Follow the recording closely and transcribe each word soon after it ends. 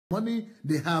money,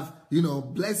 they have,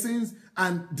 blessings,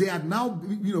 and they are now,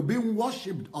 being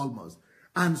worshipped almost.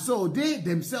 And so they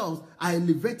themselves are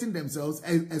elevating themselves,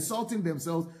 exalting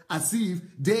themselves as if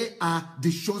they are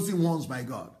the chosen ones by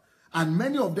God. And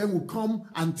many of them will come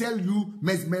and tell you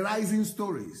mesmerizing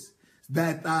stories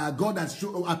that God has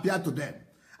appeared to them.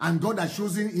 And God has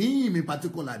chosen him in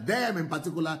particular, them in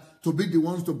particular, to be the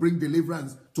ones to bring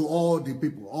deliverance to all the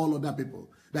people, all other people.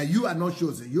 That you are not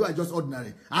chosen, you are just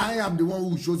ordinary. I am the one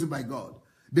who is chosen by God.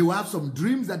 They will have some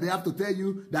dreams that they have to tell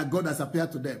you that God has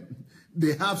appeared to them.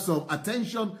 They have some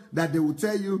attention that they will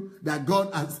tell you that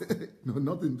God has, no,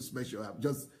 nothing special. I'm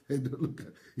just, look,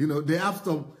 they have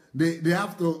some, they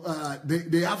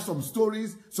have some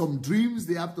stories, some dreams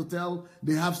they have to tell.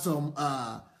 They have some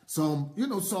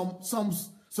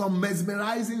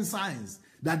mesmerizing signs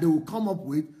that they will come up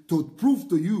with to prove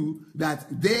to you that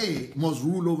they must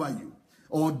rule over you.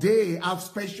 Or they have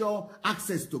special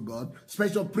access to God,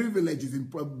 special privileges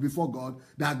before God,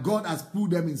 that God has put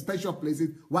them in special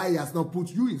places, while he has not put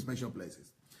you in special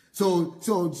places. So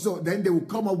then they will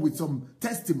come up with some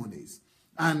testimonies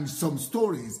and some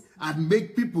stories and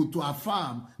make people to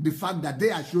affirm the fact that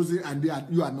they are chosen and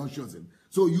you are not chosen.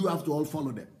 So you have to all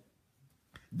follow them.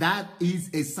 That is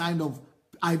a sign of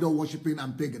idol worshiping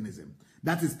and paganism.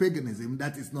 That is paganism.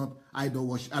 That is not idol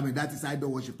worship. That is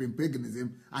idol worshiping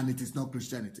paganism, and it is not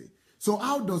Christianity. So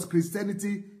how does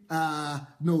Christianity? How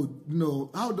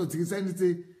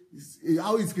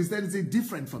is Christianity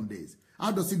different from this?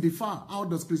 How does it differ? How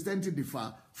does Christianity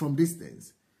differ from these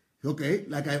things? Okay,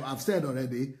 like I've said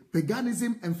already,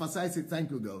 paganism emphasizes. Thank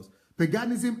you, girls.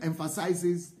 Paganism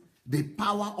emphasizes the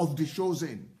power of the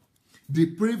chosen, the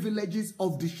privileges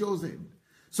of the chosen.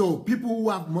 So people who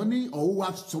have money or who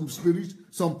have some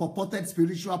purported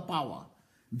spiritual power,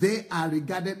 they are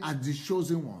regarded as the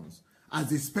chosen ones, as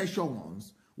the special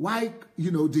ones. While,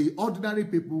 the ordinary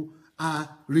people are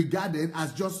regarded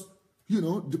as just,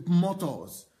 the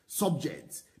mortals,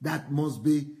 subjects that must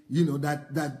be,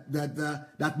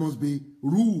 that must be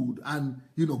ruled and,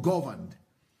 governed.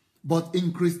 But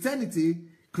in Christianity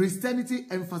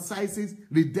emphasizes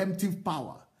redemptive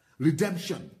power,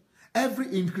 redemption.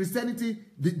 In Christianity,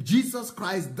 Jesus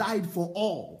Christ died for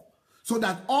all, so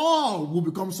that all will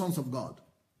become sons of God.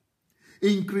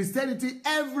 In Christianity,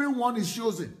 everyone is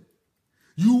chosen.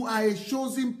 You are a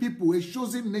chosen people, a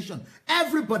chosen nation.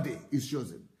 Everybody is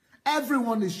chosen.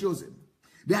 Everyone is chosen.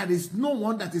 There is no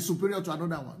one that is superior to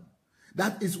another one.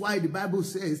 That is why the Bible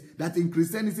says that in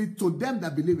Christianity, to them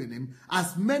that believe in him,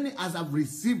 as many as have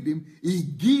received him, he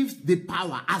gives the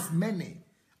power. As many.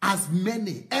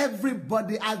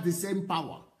 Everybody has the same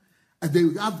power. They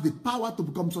have the power to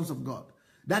become sons of God.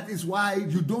 That is why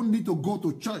you don't need to go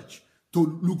to church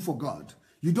to look for God.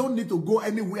 You don't need to go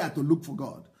anywhere to look for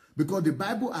God. Because the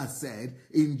Bible has said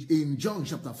in John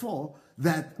chapter 4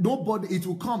 that it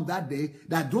will come that day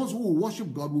that those who will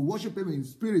worship God will worship him in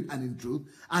spirit and in truth.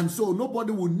 And so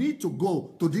nobody will need to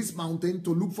go to this mountain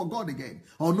to look for God again.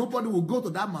 Or nobody will go to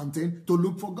that mountain to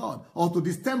look for God. Or to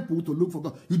this temple to look for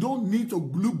God. You don't need to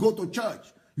go to church.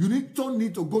 You don't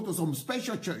need to go to some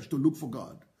special church to look for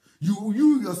God.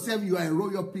 You yourself, you are a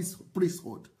royal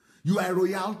priesthood. You are a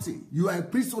royalty. You are a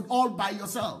priesthood all by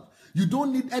yourself. You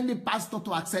don't need any pastor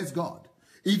to access God.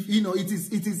 If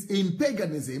it is in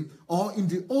paganism or in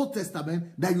the Old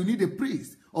Testament that you need a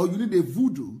priest or you need a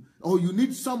voodoo or you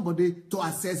need somebody to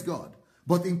access God.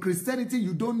 But in Christianity,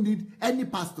 you don't need any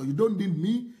pastor. You don't need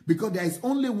me, because there is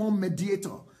only one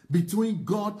mediator between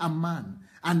God and man,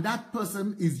 and that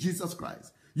person is Jesus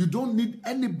Christ. You don't need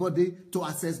anybody to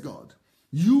access God.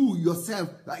 You yourself,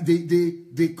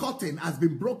 the curtain has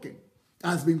been broken,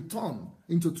 has been torn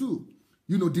into two.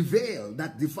 The veil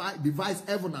that divides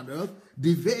heaven and earth,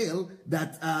 the veil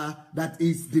that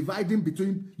is dividing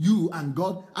between you and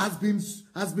God has been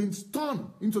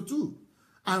torn into two.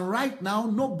 And right now,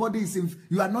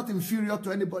 you are not inferior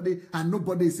to anybody, and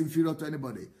nobody is inferior to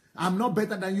anybody. I'm not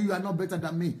better than you, you are not better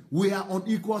than me. We are on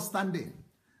equal standing.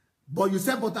 But you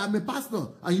say, but I'm a pastor,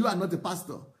 and you are not a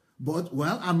pastor. But,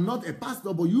 well, I'm not a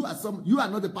pastor, but you are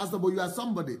not a pastor, but you are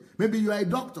somebody. Maybe you are a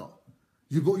doctor.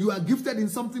 You are gifted in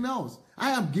something else.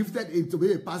 I am gifted to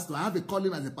be a pastor. I have a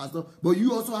calling as a pastor, but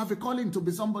you also have a calling to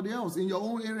be somebody else in your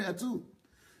own area too.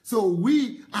 So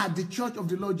we are the church of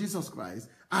the Lord Jesus Christ,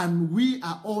 and we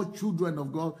are all children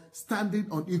of God standing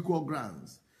on equal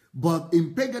grounds. But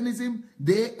in paganism,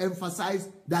 they emphasize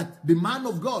that the man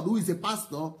of God, who is a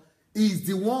pastor, is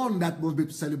the one that must be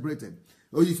celebrated.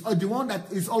 Or is the one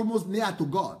that is almost near to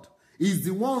God. Is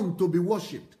the one to be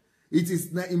worshipped. It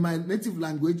is, in my native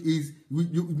language,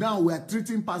 now we are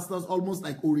treating pastors almost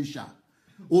like Orisha.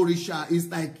 Orisha is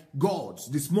like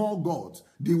gods, the small gods,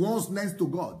 the ones next to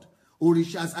God.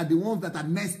 Orishas are the ones that are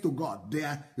next to God. They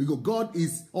are, God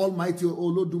is Almighty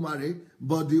Olodumare,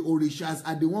 but the Orishas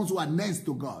are the ones who are next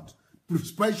to God.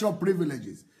 Special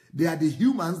privileges. They are the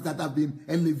humans that have been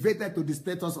elevated to the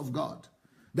status of God.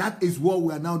 That is what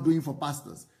we are now doing for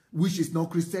pastors, which is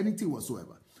not Christianity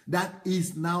whatsoever. That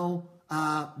is now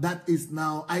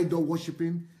idol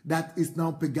worshiping. That is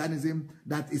now paganism.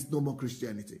 That is no more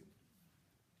Christianity.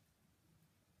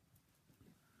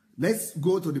 Let's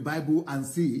go to the Bible and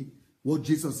see what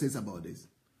Jesus says about this.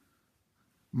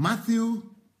 Matthew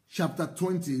chapter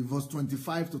 20, verse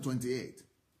 25 to 28.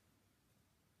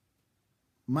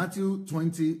 Matthew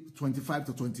 20, 25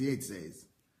 to 28 says,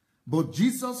 but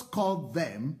Jesus called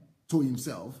them to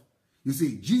himself. You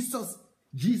see, Jesus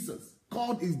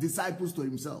called his disciples to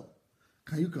himself.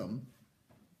 Can you come?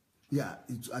 Yeah,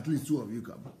 at least two of you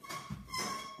come.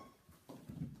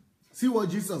 See what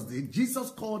Jesus did?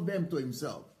 Jesus called them to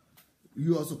himself.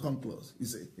 You also come close. You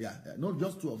say, yeah. No,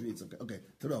 just two of you. It's okay. Okay,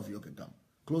 three of you can come.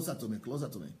 Closer to me, closer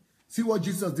to me. See what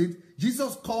Jesus did?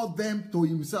 Jesus called them to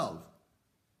himself.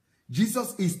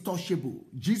 Jesus is touchable.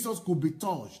 Jesus could be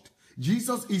touched.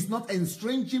 Jesus is not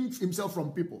estranging himself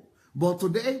from people. But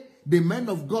today, the men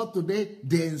of God today,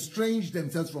 they estrange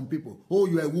themselves from people. Oh,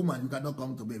 you're a woman, you cannot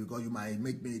come to me because you might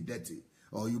make me dirty.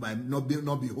 Or you might not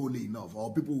be holy enough.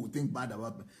 Or people will think bad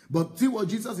about me. But see what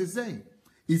Jesus is saying.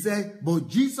 He said, but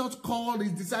Jesus called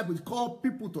his disciples, called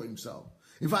people to himself.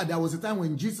 In fact, there was a time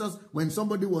when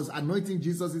somebody was anointing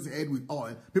Jesus' head with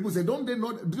oil, people said,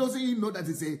 doesn't he know that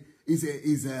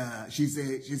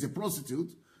she's a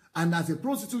prostitute? And as a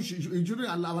prostitute, you shouldn't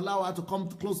allow her to come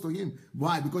close to him.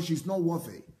 Why? Because she's not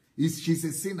worthy. She's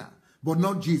a sinner. But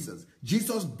not Jesus.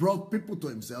 Jesus brought people to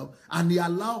himself, and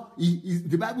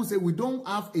the Bible says we don't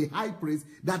have a high priest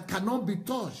that cannot be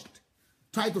touched.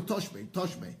 Try to touch me,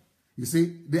 touch me. You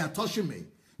see, they are touching me.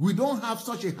 We don't have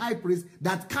such a high priest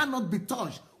that cannot be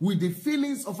touched with the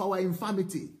feelings of our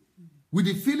infirmity. With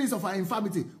the feelings of our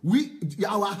infirmity.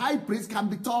 Our high priest can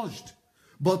be touched.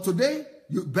 But today,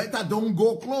 you better don't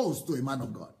go close to a man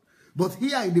of God. But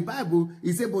here in the Bible,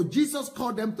 he said, but Jesus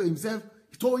called them to himself.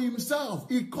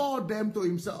 He called them to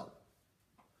himself.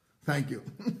 Thank you.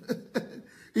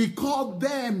 He called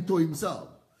them to himself.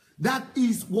 That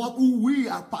is who we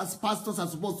are pastors are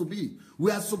supposed to be.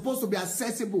 We are supposed to be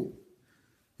accessible.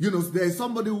 You know, there's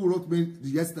somebody who wrote me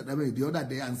the other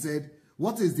day and said,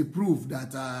 what is the proof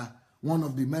that one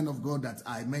of the men of God that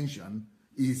I mentioned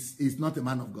is not a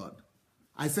man of God?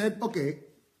 I said, okay,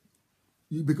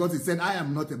 because he said, I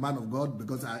am not a man of God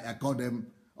because I call them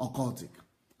occultic.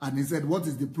 And he said, what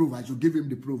is the proof? I should give him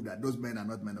the proof that those men are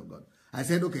not men of God. I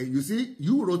said, okay, you see,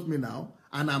 you wrote me now,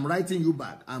 and I'm writing you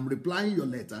back. I'm replying your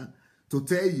letter to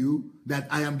tell you that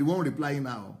I am the one replying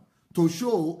now. To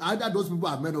show either those people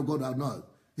are men of God or not.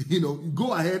 You know,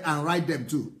 go ahead and write them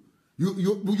too.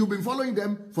 You've been following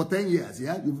them for 10 years,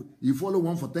 yeah? You follow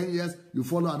one for 10 years, you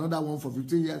follow another one for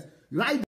 15 years. Write